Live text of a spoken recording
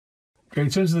Okay, in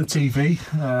terms of the TV,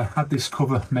 had this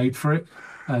cover made for it.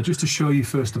 Just to show you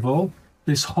first of all,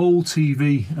 this whole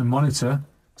TV and monitor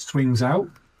swings out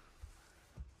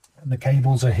and the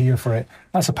cables are here for it.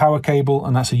 That's a power cable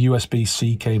and that's a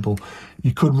USB-C cable.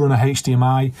 You could run a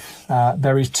HDMI.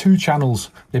 There is 2 channels.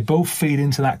 They both feed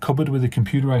into that cupboard with the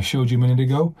computer I showed you a minute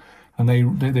ago, and they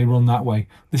run that way.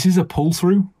 This is a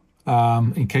pull-through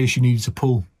in case you needed to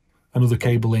pull another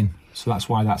cable in, so that's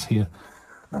why that's here.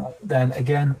 Then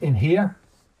again in here,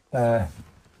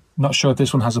 not sure if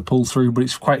this one has a pull through, but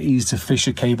it's quite easy to fish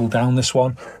a cable down this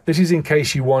one. This is in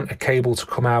case you want a cable to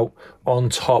come out on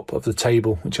top of the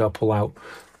table, which I'll pull out.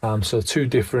 So 2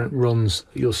 different runs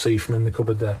that you'll see from in the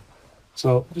cupboard there.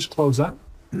 So just close that.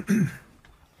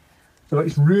 So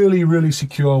it's really, really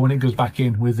secure when it goes back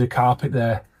in with the carpet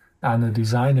there and the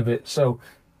design of it. So,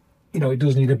 you know, it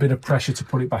does need a bit of pressure to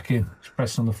put it back in. Just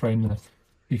press on the frame there.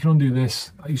 You can undo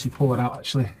this. I usually pull it out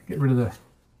actually, get rid of the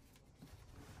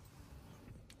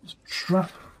strap.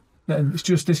 Then it's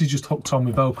just, this is just hooked on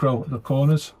with Velcro at the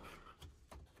corners.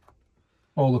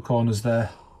 All the corners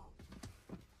there.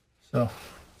 So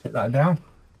take that down,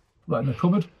 put that in the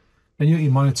cupboard. Then you get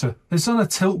your monitor. It's on a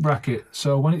tilt bracket,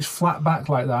 so when it's flat back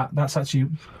like that, that's actually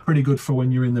pretty good for when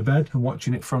you're in the bed and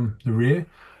watching it from the rear.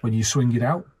 When you swing it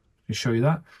out, I'll show you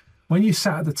that. When you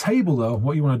sat at the table though,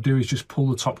 what you want to do is just pull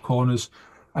the top corners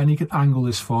and you can angle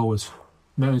this forwards.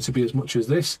 Not need to be as much as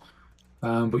this,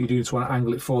 but you do just want to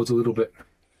angle it forwards a little bit.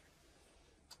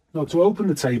 Now to open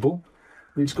the table,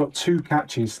 it's got 2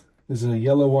 catches. There's a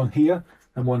yellow one here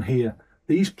and one here.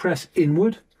 These press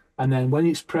inward, and then when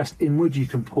it's pressed inward, you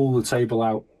can pull the table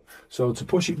out. So to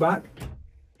push it back,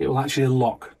 it will actually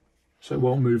lock, so it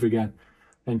won't move again.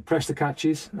 Then press the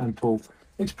catches and pull.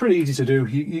 It's pretty easy to do.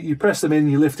 You press them in,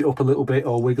 you lift it up a little bit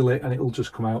or wiggle it, and it will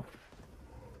just come out.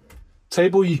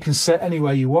 Table you can set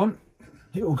anywhere you want.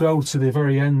 It will go to the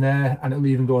very end there, and it'll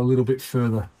even go a little bit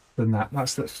further than that.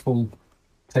 That's the full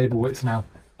table width now.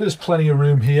 There's plenty of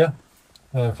room here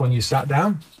for when you sat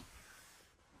down.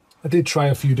 I did try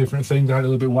a few different things. I had a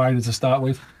little bit wider to start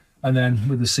with, and then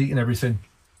with the seat and everything,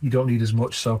 you don't need as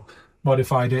much, so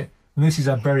modified it. And this is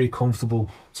a very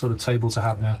comfortable sort of table to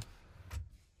have now.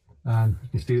 And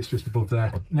you can see it's just above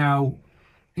there. Now,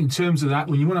 in terms of that,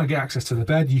 when you want to get access to the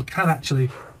bed, you can actually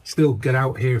still get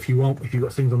out here if you want, if you've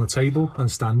got things on the table,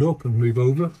 and stand up and move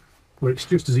over, where it's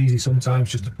just as easy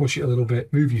sometimes just to push it a little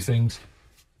bit, move your things,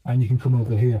 and you can come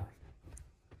over here.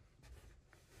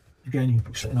 Again, you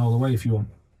can push it in all the way if you want.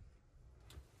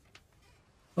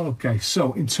 Okay,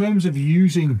 so in terms of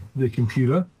using the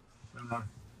computer,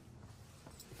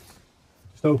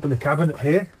 just open the cabinet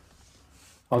here.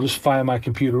 I'll just fire my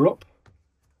computer up.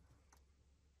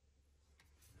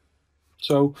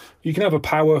 So you can have a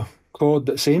power cord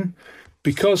that's in.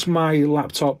 Because my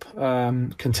laptop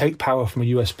can take power from a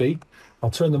USB,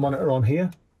 I'll turn the monitor on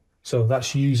here. So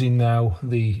that's using now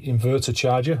the inverter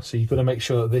charger. So you've got to make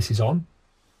sure that this is on.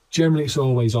 Generally it's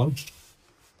always on.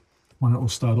 When it will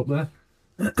start up there.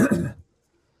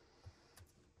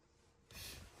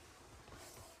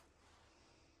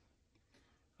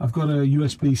 I've got a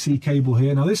USB-C cable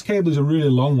here. Now this cable is a really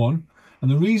long one,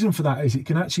 and the reason for that is it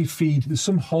can actually feed, there's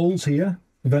some holes here,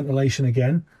 the ventilation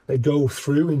again, that go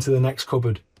through into the next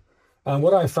cupboard. And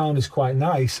what I found is quite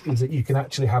nice is that you can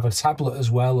actually have a tablet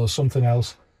as well or something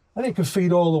else, and it can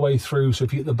feed all the way through. So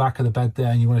if you're at the back of the bed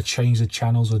there and you want to change the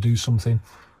channels or do something,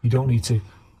 you don't need to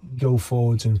go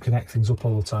forwards and connect things up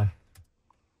all the time.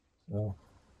 So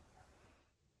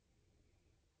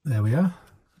there we are,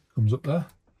 comes up there.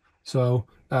 So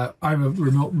I have a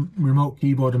remote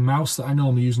keyboard and mouse that I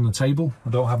normally use on the table. I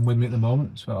don't have them with me at the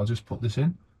moment, so I'll just put this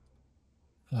in.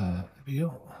 There we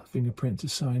go, fingerprint to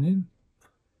sign in.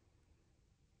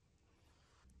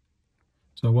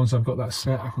 So once I've got that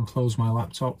set, I can close my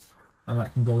laptop and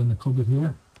that can go in the cupboard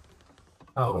here,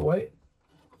 out of the way.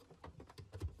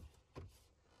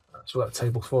 So that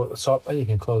table four at the top, and you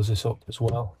can close this up as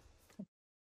well.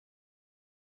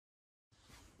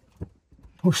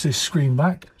 Push this screen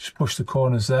back, just push the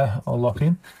corners there, or lock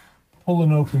in. Pull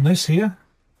and open this here,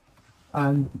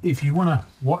 and if you want to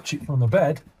watch it from the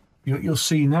bed, what you'll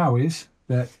see now is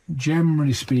that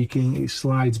generally speaking it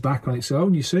slides back on its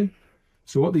own, you see.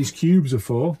 So what these cubes are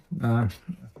for, I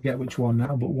forget which one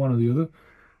now, but one or the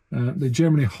other, they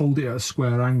generally hold it at a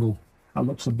square angle. That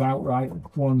looks about right.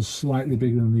 One's slightly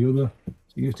bigger than the other,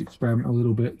 so you have to experiment a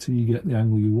little bit till you get the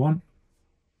angle you want.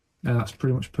 Now that's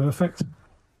pretty much perfect.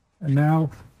 And now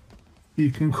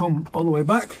you can come all the way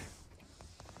back.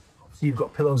 So you've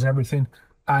got pillows and everything,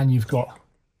 and you've got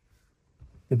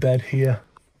the bed here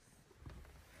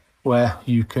where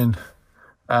you can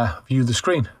view the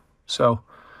screen. So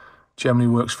generally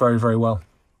works very, very well.